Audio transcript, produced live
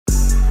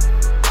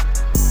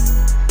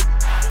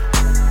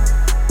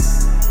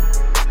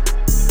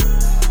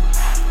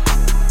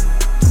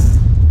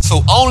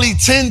only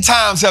 10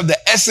 times have the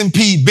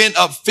S&P been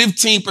up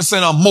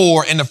 15% or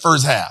more in the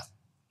first half.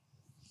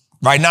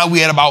 Right now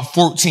we at about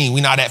 14.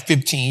 We're not at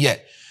 15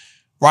 yet.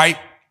 Right?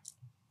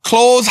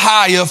 Closed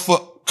higher for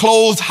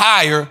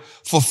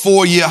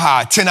 4-year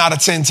high, 10 out of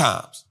 10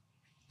 times.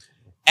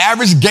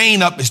 Average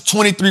gain up is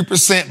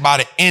 23% by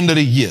the end of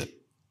the year.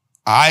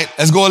 All right,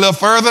 let's go a little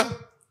further.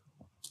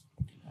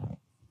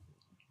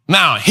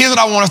 Now, here's what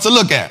I want us to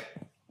look at.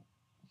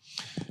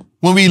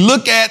 When we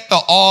look at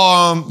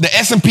the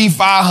S&P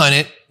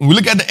 500, when we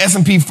look at the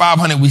S&P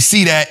 500, we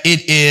see that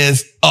it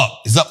is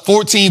up. It's up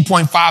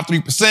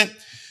 14.53%.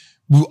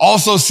 We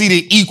also see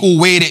the equal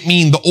weighted,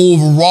 mean the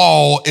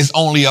overall is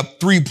only up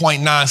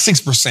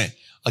 3.96%.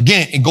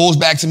 Again, it goes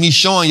back to me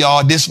showing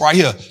y'all this right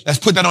here. Let's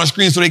put that on the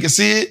screen so they can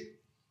see it.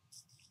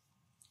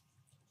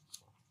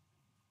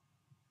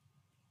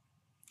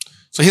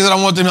 So here's what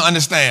I want them to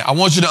understand. I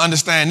want you to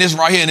understand this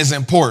right here, and it's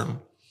important.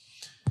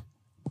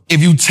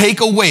 If you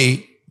take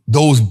away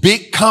those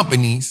big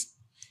companies,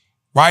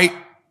 right?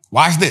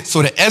 Watch this.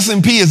 So the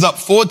S&P is up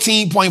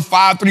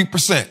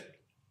 14.53%.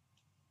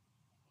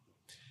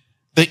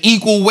 The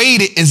equal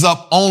weighted is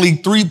up only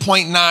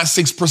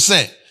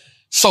 3.96%.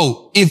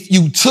 So if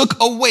you took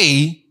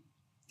away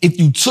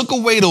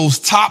those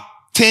top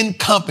 10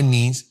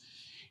 companies,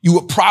 you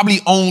would probably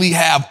only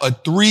have a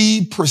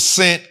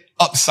 3%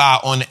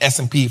 upside on the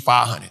S&P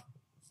 500.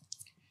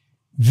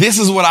 This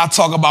is what I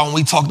talk about when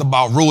we talked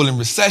about rolling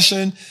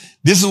recession.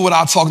 This is what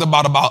I talked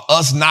about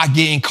us not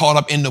getting caught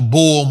up in the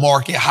bull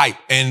market hype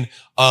and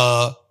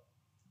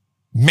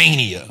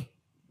mania.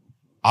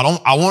 I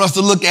want us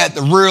to look at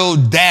the real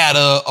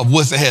data of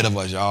what's ahead of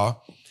us, y'all.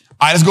 All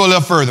right, let's go a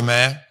little further,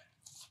 man.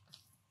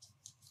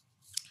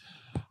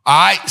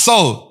 All right,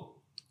 so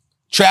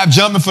trap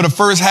jumping for the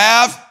first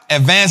half,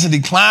 advance and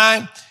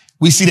decline.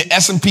 We see the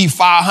S&P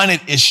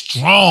 500 is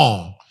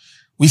strong.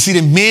 We see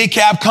the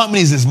mid-cap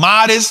companies is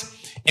modest,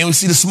 and we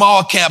see the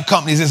small cap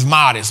companies is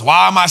modest.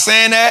 Why am I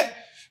saying that?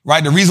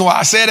 Right, the reason why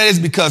I say that is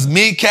because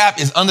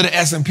mid-cap is under the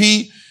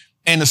S&P,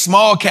 and the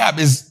small cap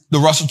is the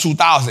Russell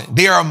 2000.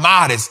 They are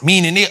modest,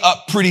 meaning they're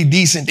up pretty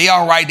decent. They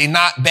all right. They're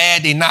not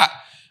bad. They're not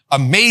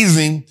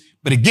amazing.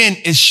 But again,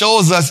 it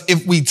shows us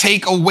if we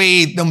take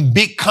away them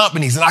big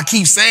companies, and I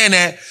keep saying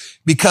that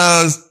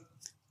because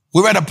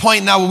we're at a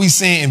point now where we're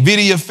seeing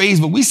Nvidia,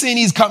 Facebook, we're seeing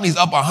these companies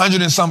up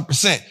 100 and some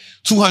percent,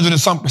 200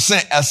 and some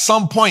percent. At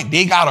some point,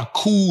 they got to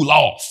cool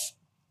off.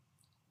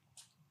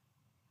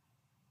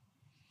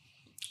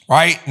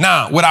 Right?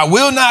 Now, what I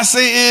will not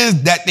say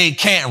is that they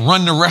can't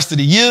run the rest of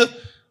the year.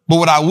 But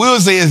what I will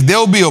say is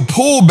there'll be a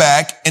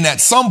pullback, and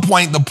at some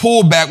point, the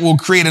pullback will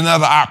create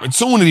another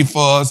opportunity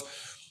for us.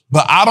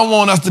 But I don't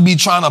want us to be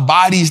trying to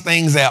buy these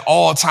things at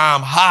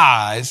all-time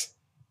highs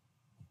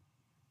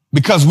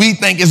because we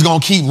think it's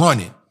going to keep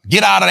running.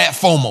 Get out of that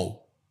FOMO.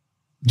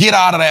 Get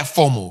out of that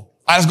FOMO. All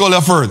right, let's go a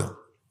little further.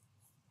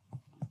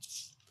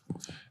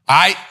 All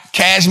right,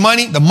 cash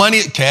money.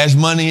 Cash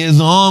money is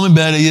the army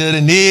better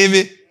than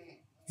Navy.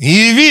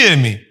 You hear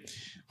me?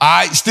 All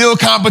right, still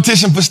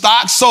competition for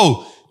stocks.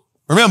 So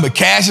remember,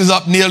 cash is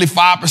up nearly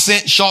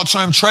 5%.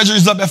 Short-term treasury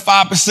is up at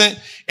 5%.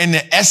 And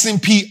the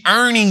S&P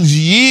earnings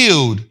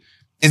yield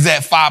is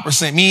at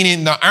 5%,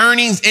 meaning the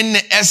earnings in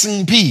the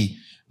S&P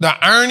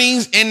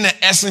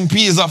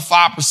is up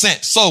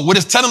 5%. So what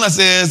it's telling us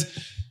is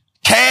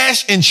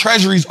cash and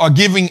treasuries are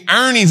giving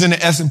earnings in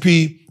the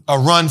S&P a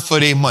run for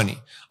their money. All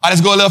right,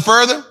 let's go a little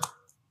further.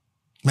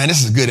 Man,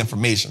 this is good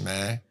information,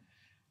 man.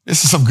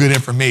 This is some good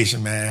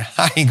information, man.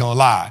 I ain't gonna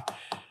lie.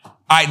 All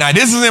right, now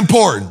this is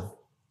important.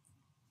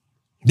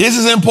 This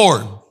is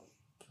important.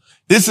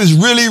 This is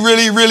really,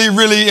 really, really,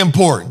 really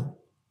important.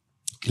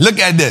 Look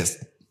at this.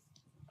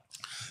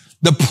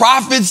 The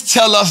prophets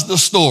tell us the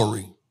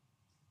story.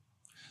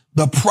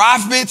 The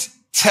prophets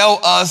tell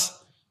us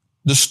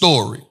the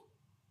story.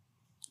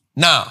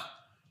 Now,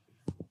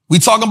 we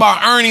talking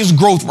about earnings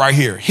growth right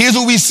here. Here's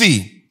what we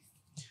see.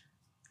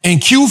 In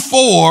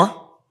Q4,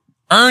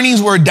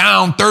 earnings were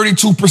down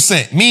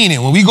 32%,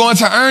 meaning when we go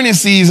into earnings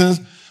seasons,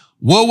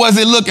 what was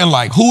it looking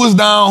like? Who was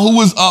down? Who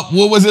was up?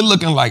 What was it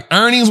looking like?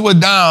 Earnings were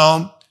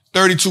down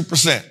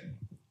 32%.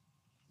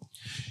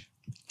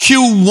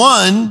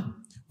 Q1,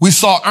 we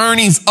saw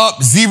earnings up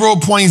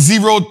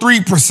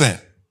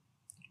 0.03%.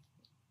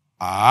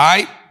 All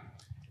right.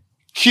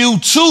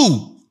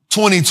 Q2,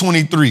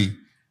 2023,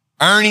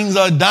 earnings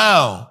are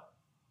down,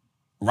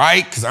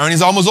 right? Because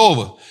earnings are almost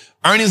over.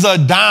 Earnings are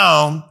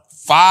down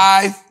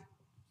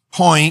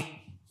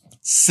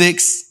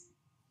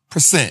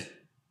 5.6%.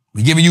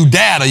 We're giving you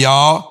data,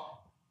 y'all.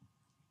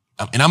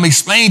 And I'm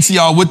explaining to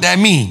y'all what that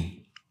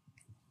means.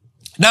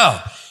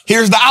 Now,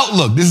 here's the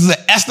outlook. This is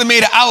an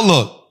estimated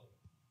outlook.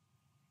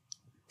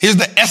 Here's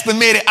the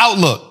estimated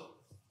outlook.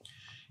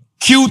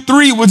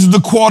 Q3, which is the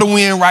quarter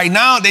we're in right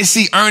now, they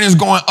see earnings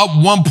going up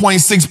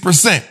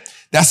 1.6%.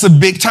 That's a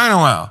big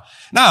turnaround.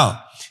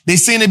 Now, they're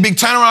seeing a big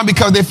turnaround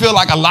because they feel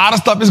like a lot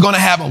of stuff is going to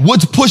happen.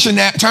 What's pushing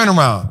that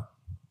turnaround?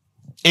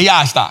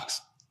 AI stocks.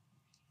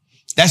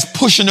 That's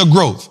pushing the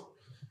growth.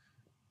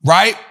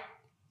 Right?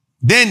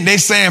 Then they're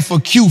saying for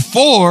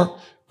Q4,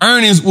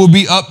 earnings will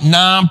be up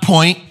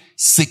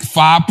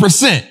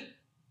 9.65%.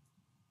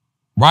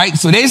 Right?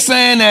 So they're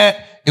saying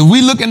that if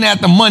we looking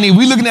at the money,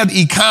 we looking at the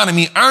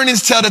economy,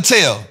 earnings tell the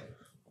tale.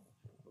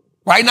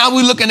 Right now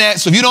we're looking at,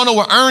 so if you don't know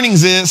what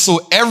earnings is,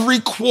 so every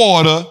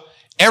quarter,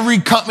 every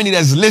company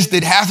that's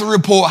listed has to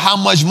report how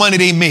much money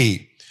they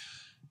made.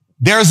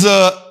 There's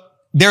an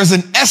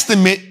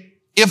estimate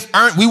if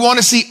we want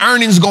to see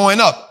earnings going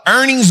up.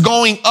 Earnings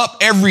going up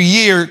every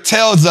year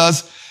tells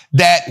us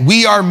that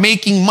we are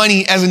making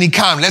money as an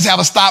economy. Let's have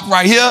a stop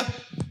right here.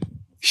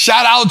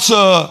 Shout out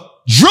to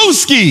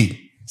Drewski.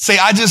 Say,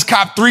 I just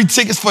copped 3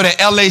 tickets for the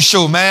LA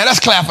show, man.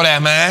 Let's clap for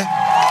that, man.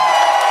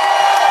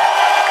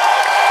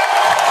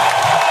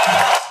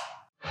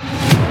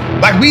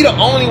 Like, we the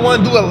only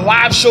one do a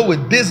live show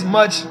with this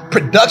much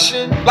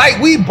production.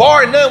 Like, we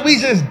bar none, we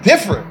just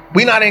different.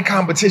 We not in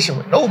competition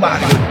with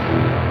nobody.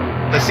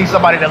 To see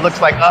somebody that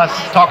looks like us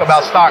talk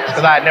about stocks,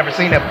 because I had never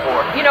seen that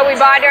before. You know, we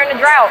buy during the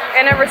drought,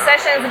 and in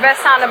recession is the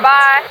best time to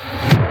buy.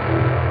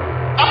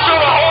 I'm doing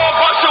a whole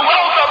bunch of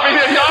wealth up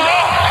in here, y'all.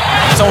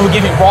 Someone who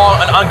gives me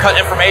raw and uncut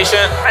information.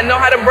 I know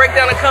how to break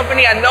down a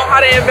company. I know how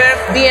to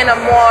invest. Being a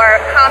more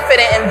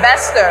confident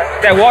investor.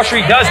 That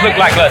Wallstreet does look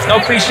like us.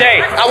 No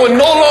cliche. I would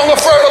no longer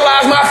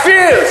fertilize my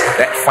fears.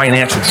 That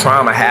financial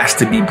trauma has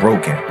to be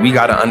broken. We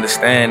got to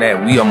understand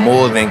that we are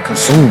more than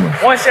consumers.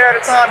 One share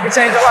at a time can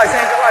change your life.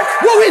 Change your life.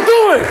 What we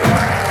doing?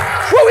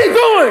 What we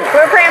doing?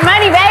 We're printing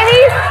money, baby.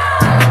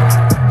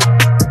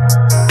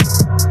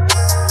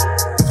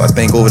 I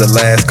think over the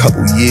last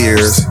couple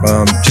years,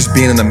 just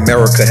being in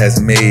America has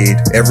made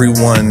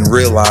everyone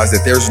realize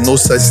that there's no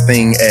such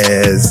thing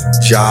as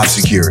job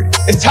security.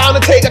 It's time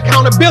to take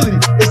accountability.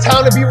 It's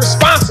time to be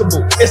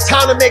responsible. It's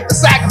time to make the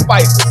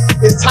sacrifices.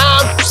 It's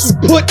time to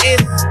put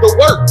in the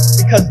work,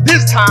 because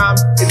this time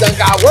it done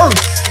got worse.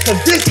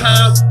 Because this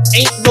time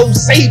ain't no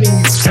saving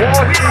you.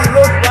 Wallstreet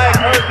looks like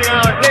Earth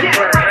on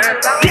Pittsburgh, man.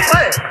 Stop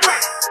playing.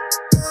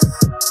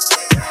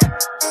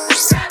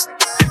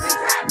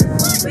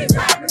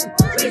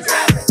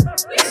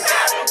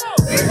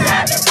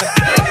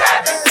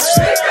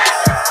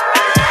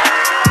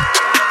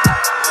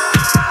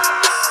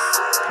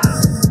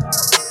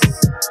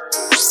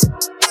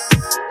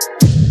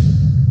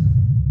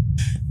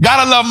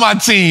 Gotta love my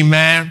team,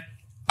 man.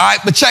 All right,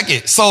 but check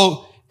it.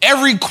 So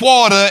every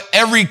quarter,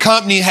 every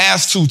company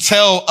has to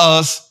tell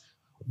us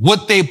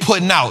what they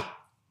putting out.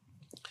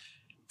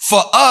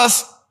 For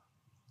us,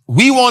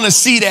 we want to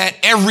see that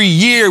every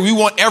year.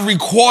 Every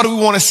quarter, we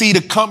want to see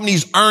the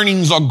company's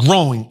earnings are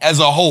growing as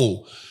a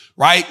whole,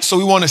 right? So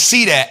we want to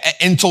see that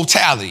in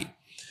totality.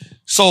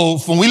 So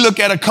when we look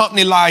at a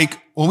company like,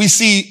 when we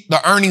see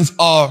the earnings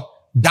are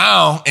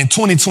down in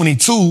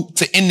 2022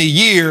 to end the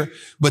year,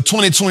 but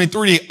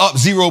 2023 up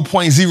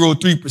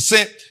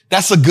 0.03%,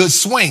 that's a good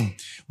swing.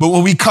 But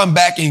when we come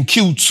back in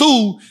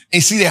Q2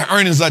 and see that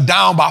earnings are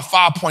down by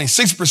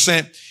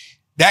 5.6%,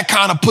 that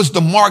kind of puts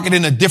the market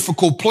in a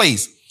difficult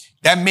place.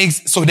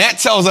 So that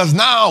tells us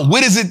now,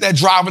 what is it that's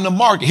driving the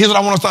market? Here's what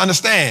I want us to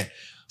understand.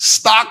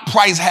 Stock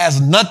price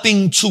has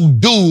nothing to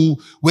do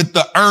with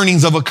the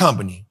earnings of a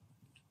company.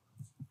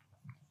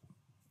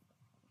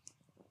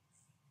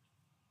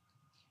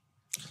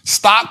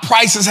 Stock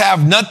prices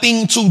have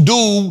nothing to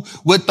do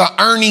with the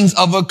earnings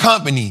of a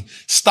company.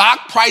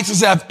 Stock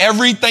prices have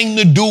everything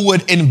to do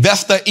with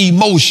investor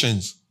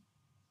emotions.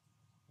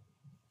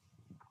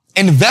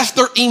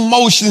 Investor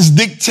emotions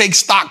dictate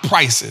stock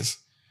prices.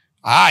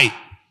 All right.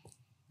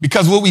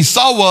 Because what we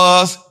saw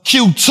was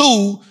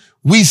Q2,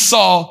 we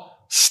saw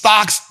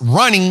stocks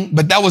running,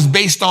 but that was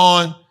based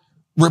on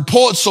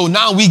reports. So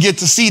now we get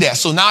to see that.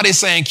 So now they're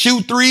saying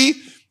Q3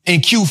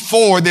 and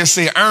Q4, they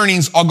say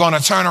earnings are going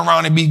to turn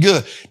around and be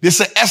good. This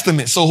is an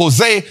estimate. So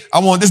Jose, I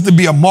want this to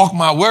be a mark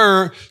my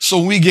word. So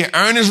when we get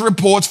earnings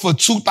reports for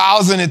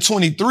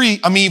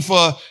 2023,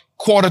 for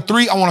quarter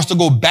 3, I want us to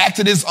go back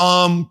to this,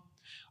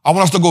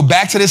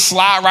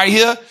 slide right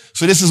here.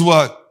 So this is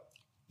what?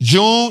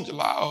 June,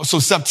 July, so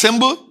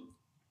September.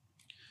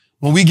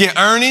 When we get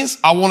earnings,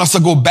 I want us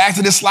to go back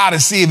to this slide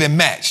and see if it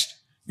matched.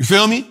 You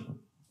feel me?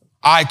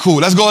 All right, cool.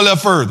 Let's go a little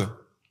further.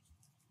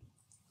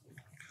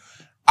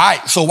 All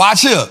right, so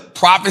watch here.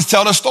 Profits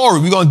tell the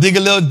story. We're going to dig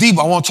a little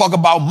deeper. I want to talk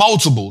about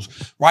multiples,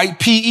 right?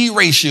 PE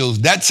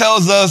ratios. That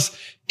tells us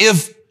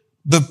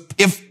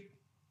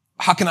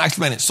how can I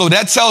explain it? So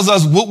that tells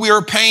us what we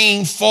are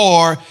paying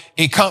for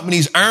a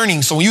company's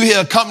earnings. So when you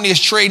hear a company is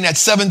trading at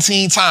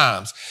 17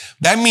 times,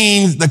 that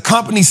means the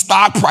company's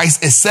stock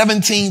price is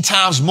 17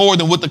 times more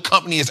than what the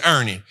company is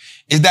earning.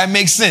 Does that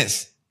make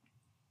sense?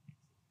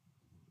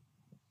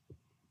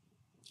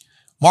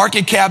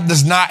 Market cap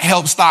does not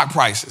help stock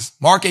prices.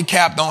 Market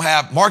cap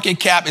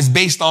is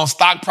based on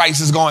stock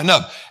prices going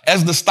up.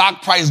 As the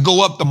stock price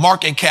go up, the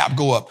market cap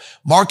go up.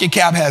 Market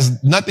cap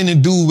has nothing to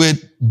do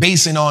with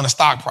basing on a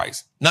stock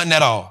price. Nothing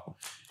at all.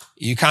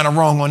 You're kind of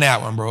wrong on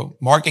that one, bro.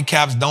 Market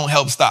caps don't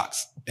help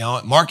stocks.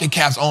 Market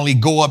caps only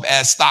go up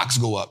as stocks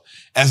go up.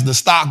 As the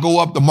stock go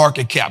up, the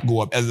market cap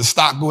go up. As the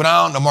stock go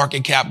down, the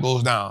market cap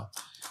goes down.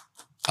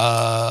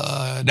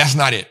 That's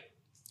not it.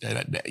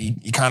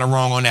 You're kind of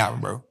wrong on that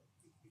one, bro.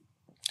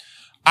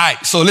 All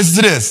right, so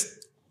listen to this.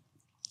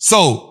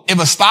 So if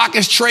a stock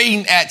is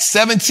trading at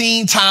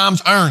 17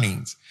 times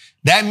earnings,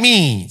 that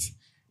means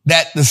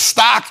that the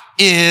stock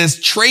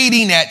is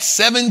trading at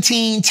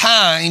 17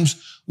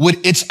 times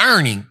with its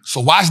earning. So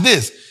watch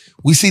this.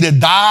 We see the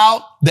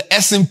Dow, the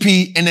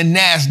S&P, and the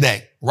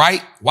NASDAQ,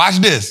 right? Watch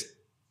this.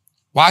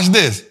 Watch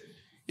this.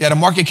 Yeah, the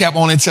market cap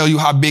only tell you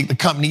how big the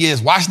company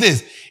is. Watch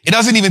this. It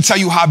doesn't even tell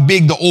you how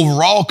big the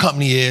overall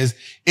company is.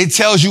 It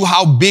tells you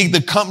how big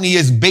the company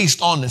is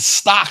based on the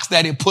stocks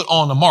that it put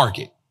on the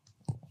market.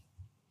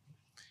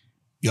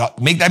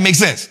 Make that make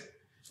sense,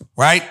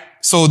 right?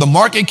 So the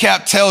market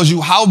cap tells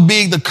you how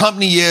big the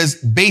company is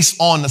based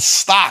on the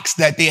stocks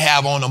that they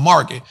have on the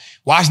market.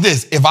 Watch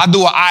this. If I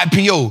do an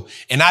IPO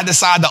and I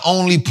decide to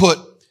only put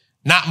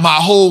not my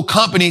whole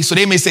company, so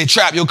they may say,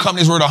 Trap, your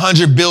company's worth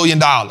 $100 billion,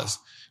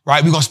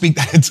 right? We're going to speak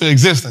that into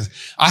existence.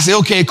 I say,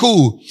 okay,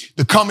 cool.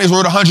 The company's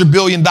worth $100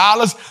 billion.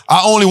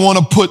 I only want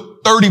to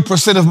put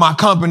 30% of my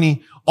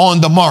company on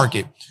the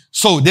market.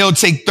 So they'll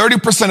take 30%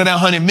 of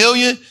that 100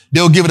 million.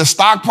 They'll give it a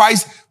stock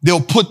price.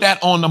 They'll put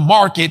that on the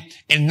market.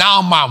 And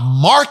now my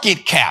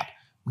market cap,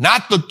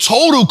 not the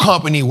total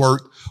company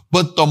worth,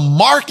 but the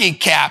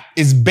market cap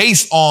is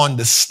based on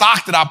the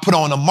stock that I put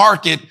on the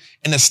market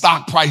and the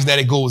stock price that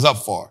it goes up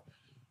for.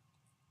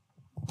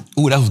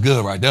 Ooh, that was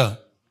good right there.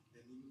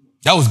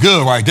 That was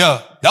good right there.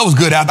 That was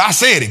good after I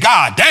said it.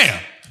 God damn.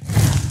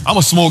 I'm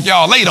going to smoke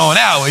y'all later on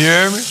that one. You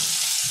hear me?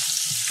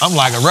 I'm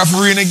like a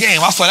referee in the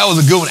game. I saw that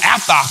was a good one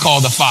after I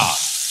called the foul.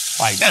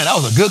 Like, damn, that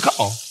was a good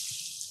call.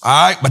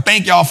 All right. But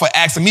thank y'all for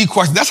asking me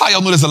questions. That's how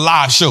y'all know this is a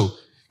live show.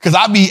 Cause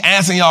I be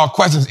answering y'all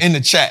questions in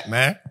the chat,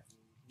 man.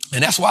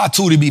 And that's why I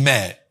too to be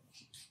mad.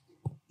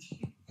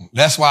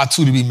 That's why I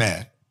too to be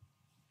mad.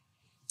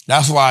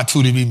 That's why I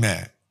too to be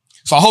mad.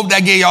 So I hope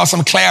that gave y'all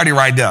some clarity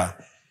right there.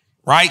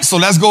 Right? So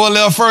let's go a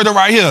little further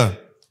right here.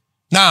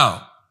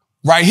 Now,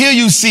 right here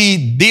you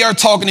see they are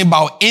talking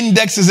about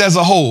indexes as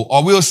a whole,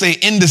 or we'll say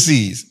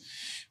indices,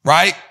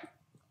 right?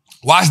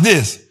 Watch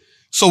this.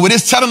 So what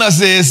it's telling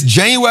us is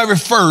January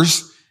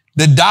 1st,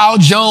 the Dow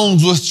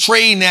Jones was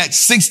trading at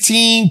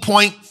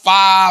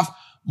 16.5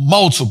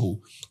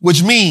 multiple,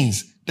 which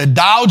means the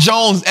Dow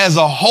Jones as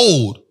a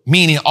whole,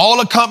 meaning all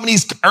the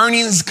companies'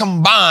 earnings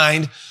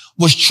combined,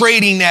 was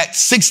trading at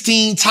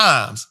 16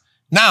 times.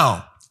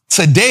 Now,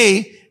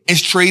 today it's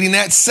trading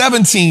at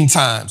 17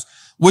 times,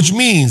 which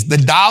means the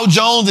Dow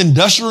Jones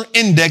Industrial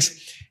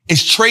Index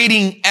is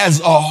trading as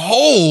a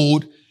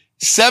whole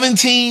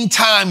 17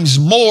 times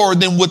more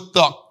than what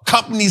the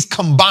companies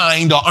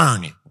combined are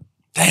earning.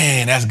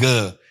 Dang, that's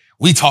good.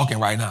 We talking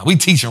right now. We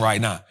teaching right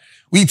now.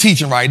 We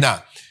teaching right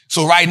now.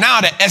 So right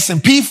now, the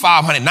S&P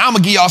 500, now I'm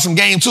going to give y'all some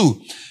game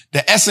too.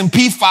 The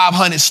S&P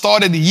 500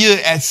 started the year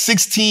at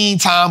 16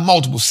 time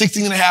multiple,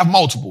 16 and a half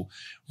multiple.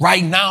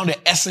 Right now,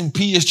 the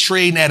S&P is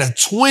trading at a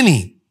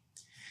 20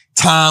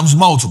 times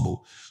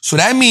multiple. So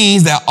that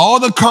means that all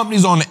the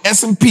companies on the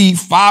S&P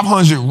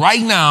 500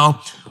 right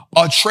now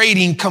are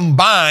trading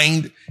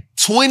combined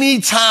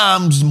 20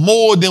 times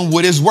more than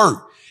what it's worth.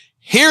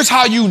 Here's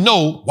how you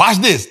know, watch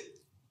this.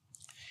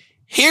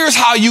 Here's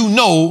how you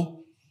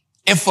know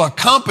if a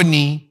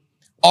company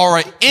or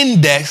an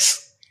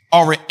index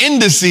or an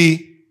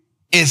indice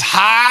is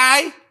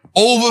high,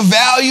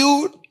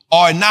 overvalued,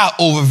 or not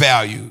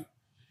overvalued.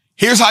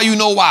 Here's how you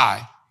know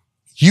why.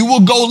 You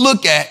will go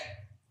look at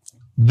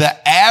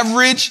the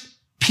average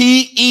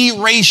PE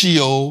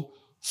ratio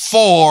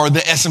for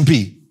the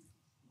S&P.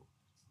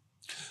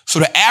 So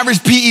the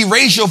average PE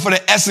ratio for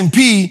the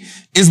S&P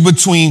is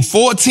between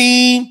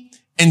 14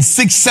 and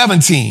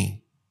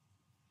 617.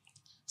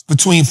 It's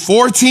between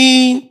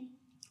 14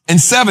 and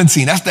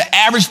 17. That's the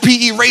average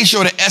PE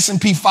ratio of the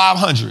S&P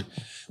 500.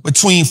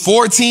 Between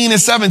 14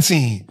 and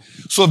 17.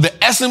 So if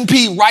the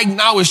S&P right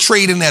now is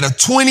trading at a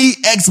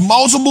 20x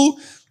multiple,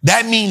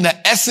 that means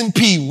the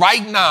S&P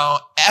right now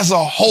as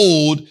a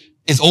whole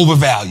is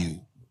overvalued.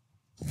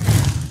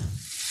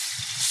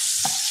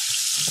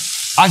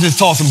 I just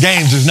taught some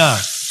games just now.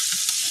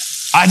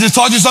 I just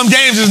taught you some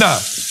games just now.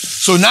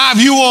 So now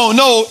if you won't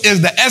know,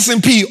 is the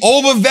S&P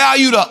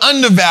overvalued or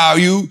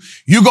undervalued,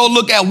 you go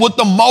look at what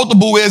the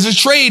multiple is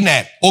it's trading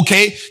at.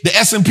 Okay, the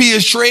S&P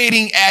is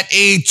trading at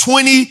a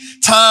 20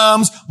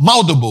 times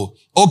multiple.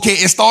 Okay,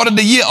 it started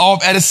the year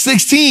off at a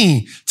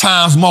 16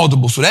 times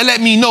multiple. So that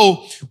let me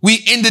know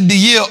we ended the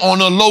year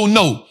on a low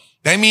note.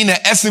 That means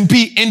the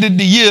S&P ended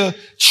the year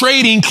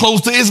trading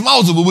close to its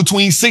multiple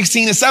between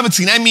 16 and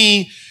 17. That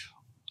means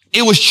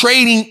it was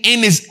trading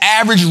in its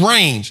average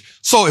range.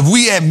 So if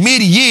we at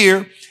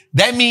mid-year,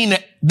 that means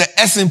that the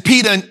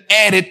S&P done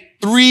added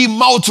 3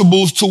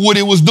 multiples to what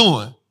it was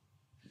doing,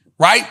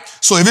 right?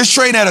 So if it's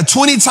trading at a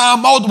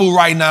 20-time multiple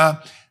right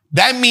now,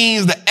 that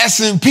means the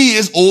S&P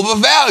is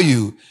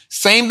overvalued.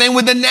 Same thing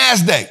with the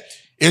NASDAQ.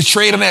 It's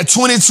trading at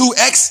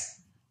 22x,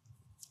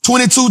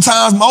 22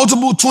 times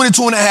multiple,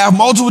 22 and a half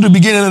multiple at the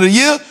beginning of the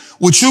year.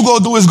 What you go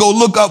do is go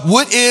look up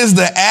what is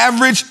the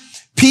average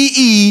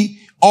PE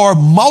or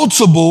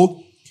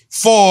multiple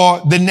for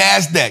the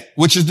NASDAQ,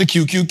 which is the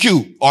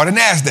QQQ or the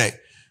NASDAQ.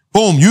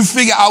 Boom. You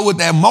figure out what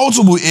that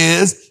multiple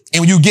is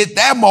And when you get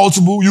that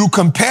multiple, you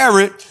compare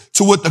it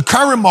to what the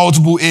current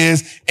multiple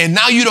is. And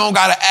now you don't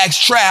got to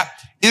ask Trap,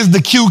 is the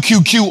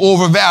QQQ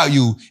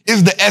overvalued?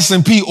 Is the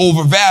S&P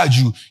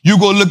overvalued? You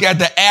go look at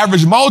the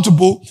average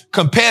multiple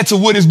compared to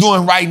what it's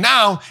doing right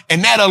now,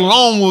 and that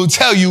alone will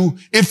tell you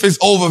if it's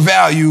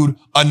overvalued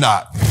or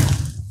not.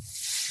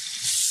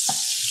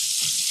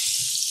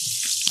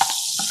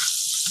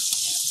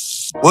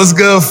 What's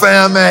good,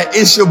 fam, man?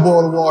 It's your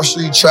boy, the Wall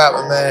Street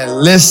Trappin, man.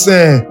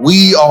 Listen,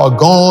 we are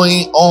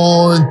going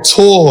on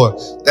tour.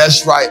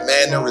 That's right,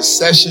 man. The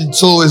recession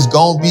tour is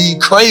gonna be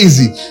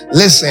crazy.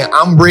 Listen,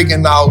 I'm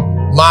breaking out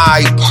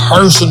my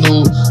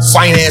personal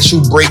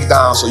financial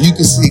breakdown so you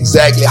can see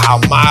exactly how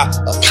my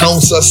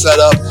accounts are set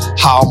up,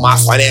 how my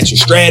financial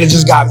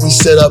strategist got me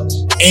set up,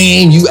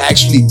 and you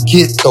actually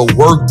get the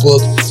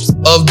workbook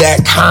of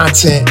that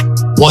content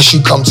once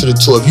you come to the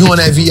tour. If you on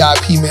that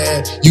VIP,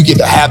 man, you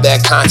get to have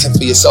that content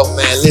for yourself,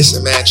 man.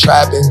 Listen, man,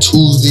 Trappin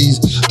Tuesdays,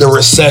 the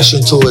recession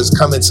tour is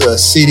coming to a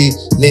city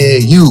near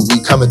you. We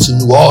coming to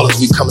New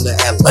Orleans. We coming to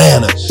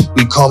Atlanta.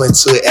 We coming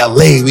to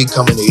LA. We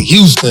coming to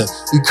Houston.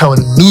 We coming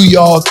to New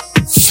York,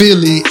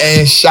 Philly,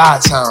 and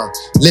Chi-Town.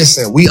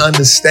 Listen, we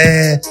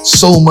understand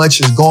so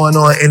much is going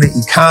on in the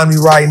economy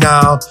right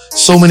now.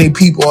 So many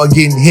people are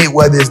getting hit,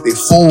 whether it's their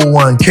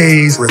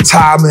 401ks,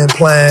 retirement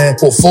plan,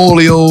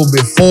 portfolio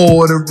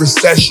before the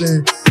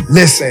recession.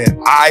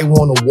 Listen, I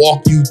want to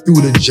walk you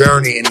through the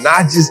journey and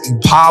not just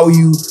empower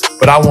you,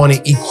 but I want to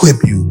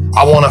equip you.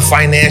 I want to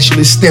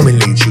financially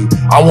stimulate you.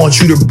 I want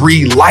you to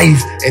breathe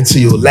life into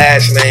your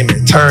last name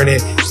and turn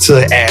it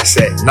to an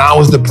asset.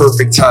 Now is the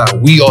perfect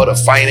time. We are the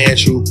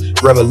financial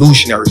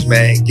revolutionaries,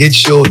 man. Get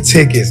your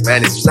tickets,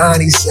 man. It's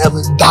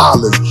 $97.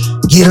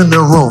 Get in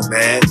the room,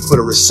 man. For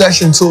the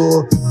recession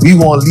tour, we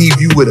want to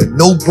leave you with a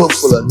notebook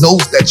full of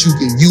notes that you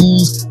can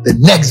use the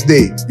next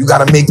day. You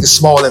got to make the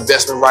small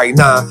investment right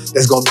now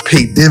that's going to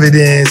pay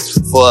dividends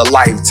for a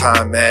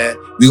lifetime, man.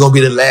 We're going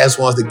to be the last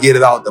ones to get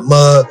it out the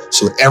mud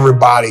so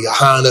everybody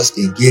behind us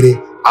can get it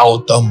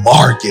out the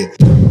market.